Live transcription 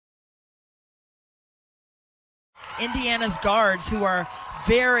Indiana's guards who are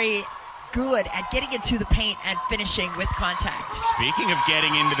very good at getting into the paint and finishing with contact. Speaking of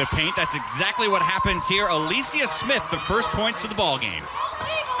getting into the paint, that's exactly what happens here. Alicia Smith, the first points of the ball game.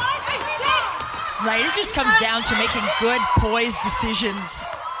 Right, it just comes down to making good, poised decisions.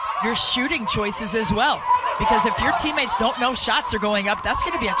 Your shooting choices as well. Because if your teammates don't know shots are going up, that's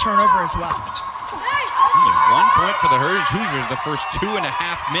going to be a turnover as well. Only 1 point for the Hoosiers the first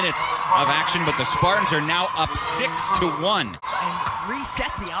 2.5 minutes of action, but the Spartans are now up 6-1. And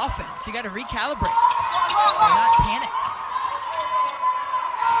reset the offense. You got to recalibrate. Not panic.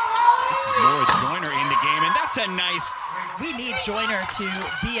 This is more Joyner in the game, and that's a nice... We need Joyner to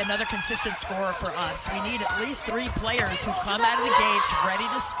be another consistent scorer for us. We need at least 3 players who come out of the gates ready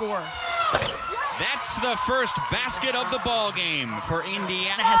to score. That's the first basket of the ball game for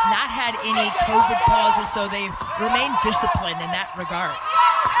Indiana. Has not had any COVID pauses, so they've remained disciplined in that regard.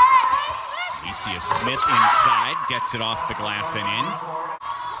 Alicia Smith inside, gets it off the glass and in.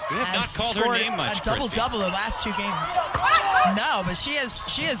 We have not called her name much, a double-double the last 2 games. No, but she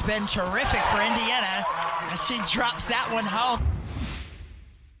has been terrific for Indiana as she drops that one home.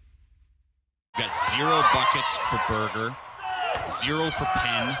 Got 0 buckets for Berger, 0 for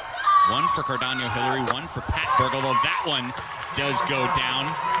Penn, 1 for Cardano Hillary, 1 for Pat Berg, although that one does go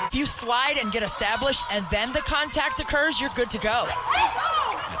down. If you slide and get established and then the contact occurs, you're good to go.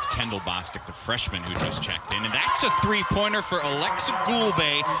 That's Kendall Bostic, the freshman who just checked in, and that's a 3-pointer for Alexa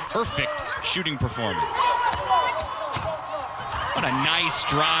Goulbe. Perfect shooting performance. What a nice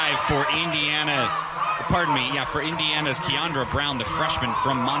drive for Indiana. Pardon me, for Indiana's Keandra Brown, the freshman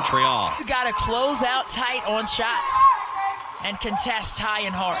from Montreal. You got to close out tight on shots and contest high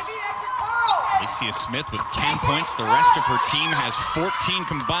and hard. Alicia Smith with 10 points. The rest of her team has 14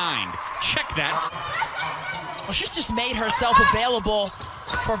 combined. Check that. Well, she's just made herself available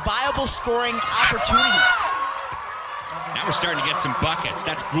for viable scoring opportunities. Now we're starting to get some buckets.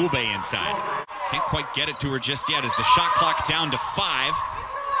 That's Goulbe inside. Can't quite get it to her just yet as the shot clock down to 5.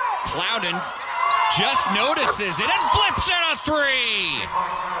 Clouden just notices it and flips it a 3.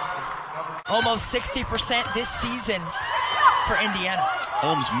 Almost 60% this season for Indiana.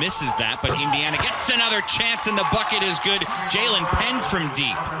 Holmes misses that, but Indiana gets another chance, and the bucket is good. Jalen Penn from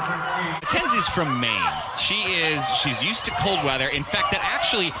deep. Mackenzie's from Maine. She's used to cold weather. In fact, that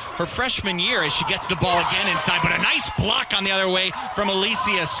actually her freshman year as she gets the ball again inside, but a nice block on the other way from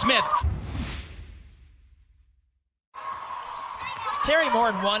Alicia Smith. Terry Moore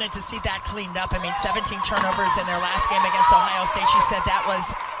wanted to see that cleaned up. I mean, 17 turnovers in their last game against Ohio State. She said that was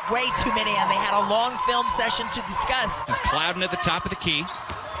way too many, and they had a long film session to discuss. This is Clouden at the top of the key.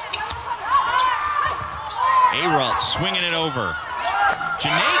 Arolf swinging it over.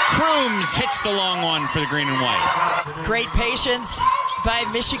 Janae Crooms hits the long one for the green and white. Great patience by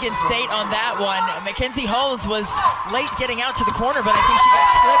Michigan State on that one. Mackenzie Holmes was late getting out to the corner, but I think she got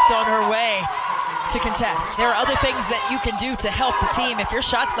clipped on her way to contest. There are other things that you can do to help the team. If your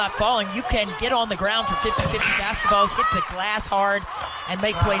shot's not falling, you can get on the ground for 50-50 basketballs, hit the glass hard, and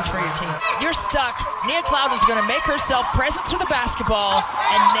make plays for your team. You're stuck. Nia Clouden is going to make herself present to the basketball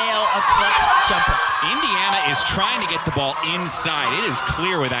and nail a clutch jumper. Indiana is trying to get the ball inside. It is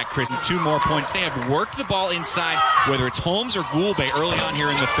clear with that, Chris. 2 more points. They have worked the ball inside, whether it's Holmes or Goulbe early on here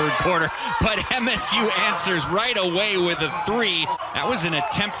in the 3rd quarter. But MSU answers right away with a 3. That was an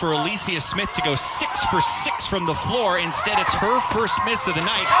attempt for Alicia Smith to go 6 for 6 from the floor. Instead, it's her first miss of the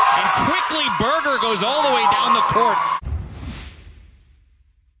night. And quickly, Berger goes all the way down the court.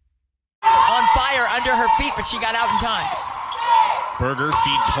 On fire under her feet, but she got out in time. Berger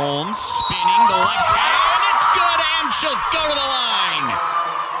feeds Holmes, spinning the left hand. It's good, and she'll go to the line.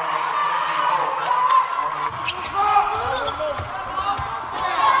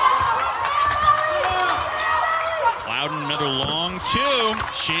 Clouden, another long 2.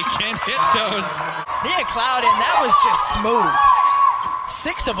 She can hit those. Nia Clouden, that was just smooth.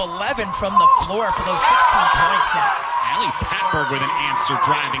 6 of 11 from the floor for those 16 points now. Allie Patberg with an answer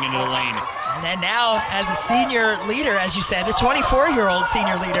driving into the lane. And then now, as a senior leader, as you said, the 24-year-old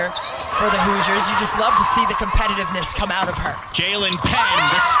senior leader for the Hoosiers, you just love to see the competitiveness come out of her. Jalen Penn,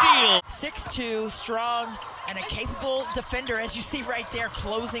 the steal. 6'2", strong, and a capable defender, as you see right there,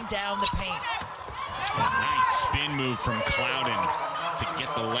 closing down the paint. Nice spin move from Clouden to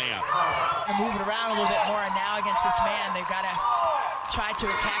get the layup. They're moving around a little bit more, and now against this man, they've got to try to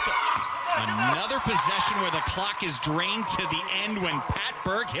attack it. Another possession where the clock is drained to the end when Pat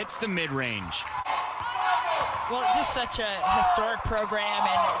Berg hits the mid-range. Well, just such a historic program,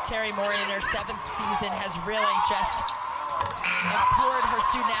 and Terry Moore in her 7th season has really just implored her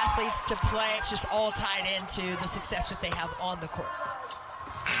student athletes to play. It's just all tied into the success that they have on the court.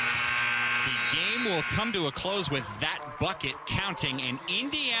 The game will come to a close with that bucket counting, and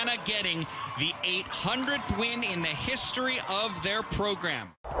Indiana getting the 800th win in the history of their program.